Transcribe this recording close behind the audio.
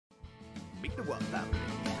Meet the Watt family.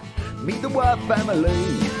 Meet the Watt family.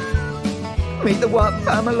 Meet the Watt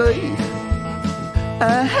family.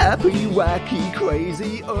 A happy, wacky,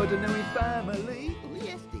 crazy, ordinary family.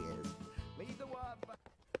 Yes, dears. Meet the Watt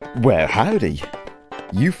family. Well, howdy.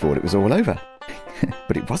 You thought it was all over.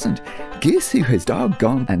 But it wasn't. Guess who has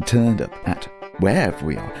doggone and turned up at wherever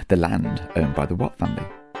we are, the land owned by the Watt family?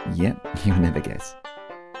 Yep, you'll never guess.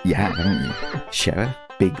 You have, haven't you? Sheriff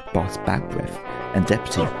Big Boss Babreath and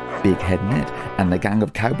Deputy Big Head Ned and the gang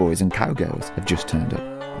of cowboys and cowgirls have just turned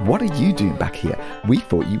up. What are you doing back here? We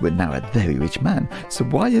thought you were now a very rich man, so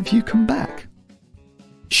why have you come back?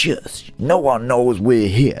 Shush, no one knows we're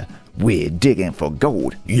here. We're digging for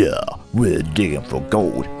gold. Yeah, we're digging for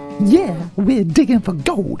gold. Yeah, we're digging for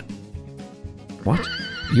gold. What?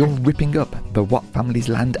 You're ripping up the Watt family's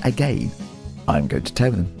land again? I'm going to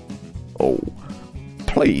tell them. Oh,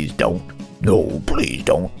 please don't. No, please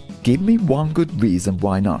don't. Give me one good reason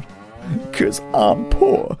why not. 'Cause I'm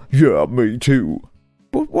poor. Yeah, me too.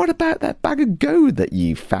 But what about that bag of gold that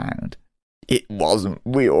you found? It wasn't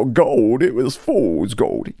real gold, it was fool's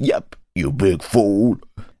gold. Yep, you big fool.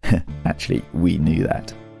 Actually, we knew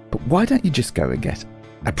that. But why don't you just go and get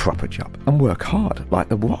a proper job and work hard like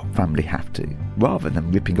the Watt family have to, rather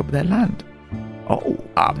than ripping up their land? Oh,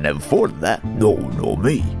 I've never thought of that. No,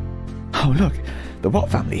 me. Oh, look, the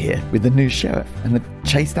Watt family here with the new sheriff, and they've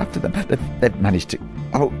chased after them. They've managed to...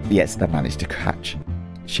 Oh, yes, they've managed to catch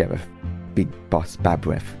Sheriff Big Boss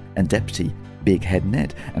Babreath and Deputy Big Head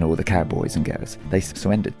Ned and all the cowboys and girls. They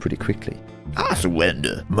surrendered pretty quickly. I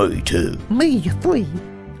surrender. Me too. Me three.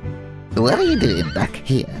 What are you doing back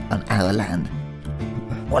here on our land?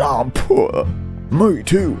 Well, I'm poor. Me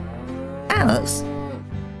too. Alice.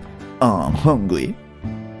 I'm hungry.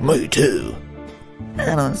 Me too.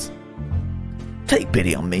 Alice. Take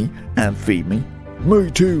pity on me and feed me.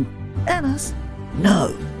 Me too. Alice.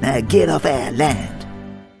 No, now get off our land.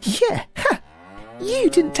 Yeah, ha! You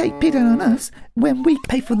didn't take pity on us when we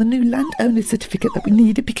paid for the new landowner certificate that we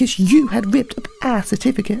needed because you had ripped up our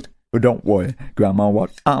certificate. But don't worry, Grandma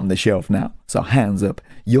Watt, I'm the sheriff now, so hands up,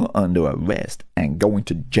 you're under arrest and going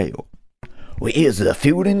to jail. Well, is there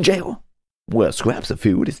food in jail? Well, scraps of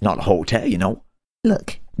food, it's not a hotel, you know.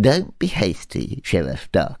 Look, don't be hasty,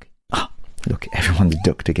 Sheriff Doc. Ah, look, everyone's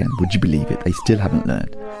ducked again, would you believe it? They still haven't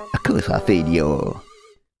learned. Of course I'll feed you all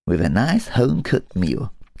with a nice home-cooked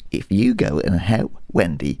meal if you go and help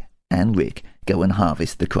Wendy and Rick go and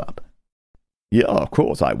harvest the crop. Yeah, of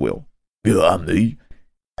course I will. Yeah, me.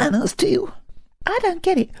 And us too. I don't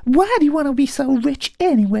get it. Why do you want to be so rich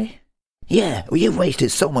anyway? Yeah, well, you've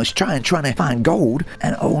wasted so much trying to find gold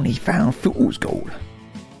and only found fool's gold.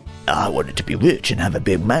 I wanted to be rich and have a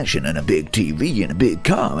big mansion and a big TV and a big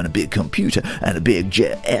car and a big computer and a big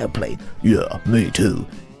jet airplane. Yeah, me too.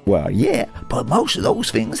 Well, yeah, but most of those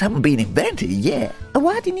things haven't been invented yet.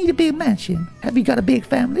 Why do you need a big mansion? Have you got a big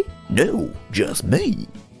family? No, just me.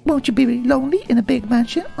 Won't you be lonely in a big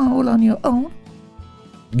mansion all on your own?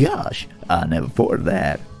 Gosh, I never thought of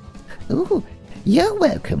that. Ooh, you're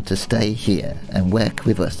welcome to stay here and work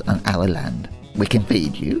with us on our land. We can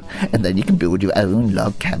feed you, and then you can build your own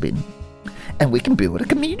log cabin. And we can build a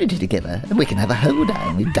community together, and we can have a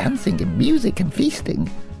hoedown with dancing and music and feasting.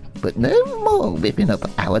 But no more ripping up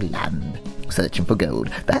our land, searching for gold.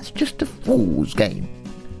 That's just a fool's game.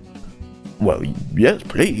 Well, yes,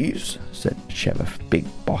 please, said Sheriff Big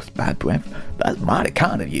Boss Babreath. That's mighty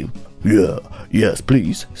kind of you. Yeah, yes,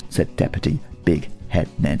 please, said Deputy Big Head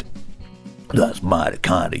Ned. That's mighty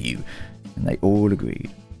kind of you. And they all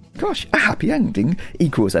agreed. Gosh, a happy ending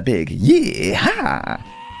equals a big yeah-ha!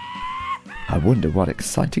 I wonder what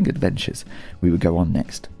exciting adventures we will go on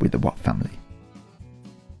next with the Watt family.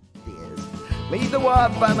 Meet the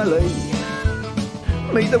Watt family.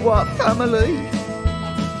 Meet the Watt family.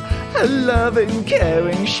 A loving,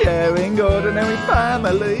 caring, sharing, ordinary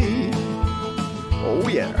family. Oh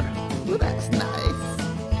yeah. Well, that's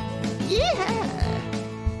nice. Yeah.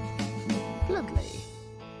 Lovely.